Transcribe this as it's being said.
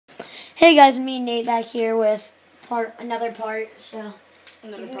Hey guys, me and Nate back here with another part, so you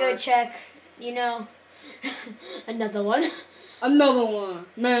can go check, another one. Another one.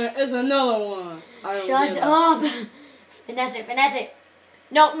 Man, it's another one. Shut up. Finesse it.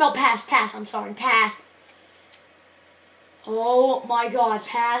 No, pass. I'm sorry, pass. Oh my god,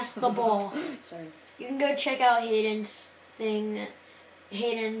 pass the ball. Sorry. You can go check out Hayden's thing.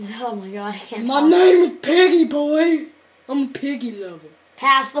 Oh my god, I can't My talk. name is Piggy, boy. I'm a piggy lover.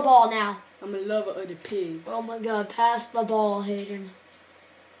 Pass the ball now. I'm a lover of the pigs. Oh my god, pass the ball, Hayden.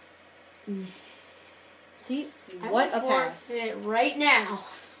 See? What a pass. It right now.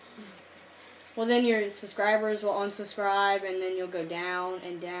 Well, then your subscribers will unsubscribe, and then you'll go down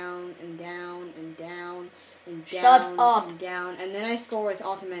and down and down and down and down. Shut up. And down, and then I score with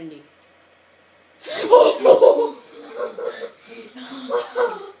Otamendi.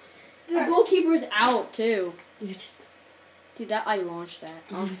 The goalkeeper's out too. Dude, I launched that.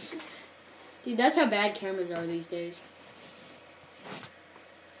 Honestly. Dude, that's how bad cameras are these days.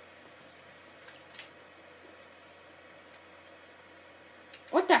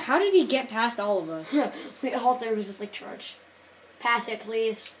 What the? How did he get past all of us? All there was just like charge. Pass it,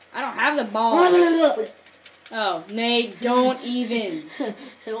 please. I don't have the ball. Oh, Nate, don't even. It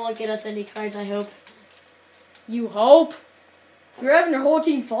won't get us any cards, I hope. You hope? You're having your whole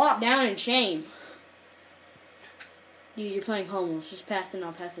team flop down in shame. Dude, you're playing homos. Just pass it and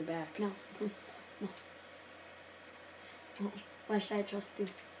I'll pass it back. No. Why should I trust you?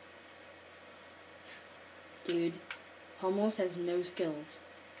 Dude, homos has no skills.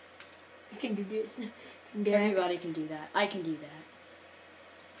 You can do this. Everybody can do that. I can do that.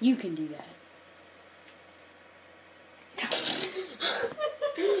 You can do that.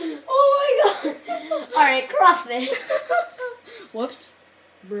 Oh my god! Alright, cross it. Whoops.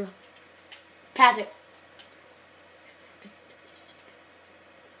 Bro. Pass it.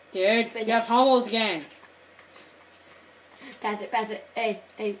 Dude, you have homos again. Pass it.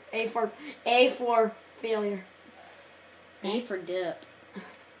 A for failure. A for dip.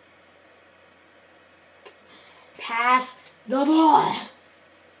 Pass the ball.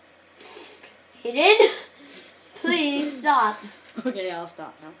 Hayden, please stop. Okay, I'll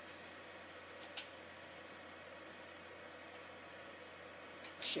stop now.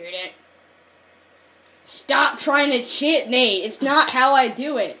 Shoot it. Stop trying to cheat, Nate. It's not how I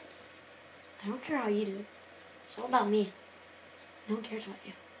do it. I don't care how you do it. It's all about me. No one cares about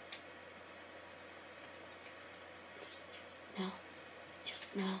you. Just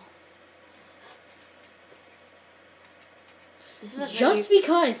no. Just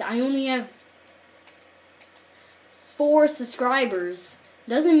because I only have 4 subscribers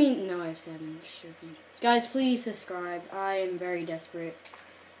doesn't mean... No, I have 7. Guys, please subscribe. I am very desperate.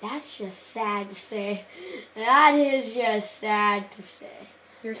 That's just sad to say. That is just sad to say.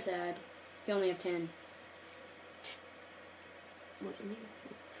 You're sad. You only have 10. Wasn't you?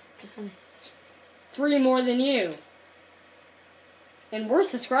 Just 3 more than you. And we're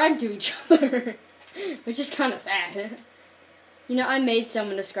subscribed to each other. Which is kind of sad. You know, I made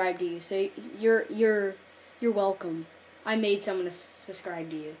someone subscribe to you, so you're welcome. I made someone to subscribe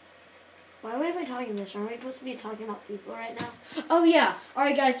to you. Why are we even talking this? Aren't we supposed to be talking about FIFA right now? Oh, yeah.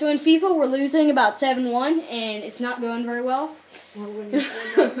 Alright, guys, so in FIFA, we're losing about 7-1, and it's not going very well.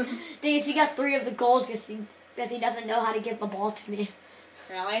 He got 3 of the goals because he doesn't know how to give the ball to me.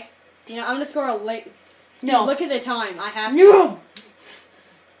 Really? You know, I'm going to score a late... No. Dude, look at the time. I have to. No!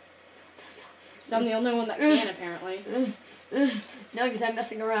 So I'm the only one that can, apparently. No, because I'm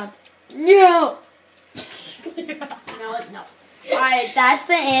messing around. No! No. Alright, that's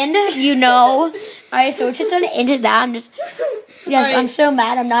the end, Alright, so we're just going to end it that. Yes, right. I'm so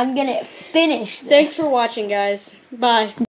mad. I'm not going to finish this. Thanks for watching, guys. Bye.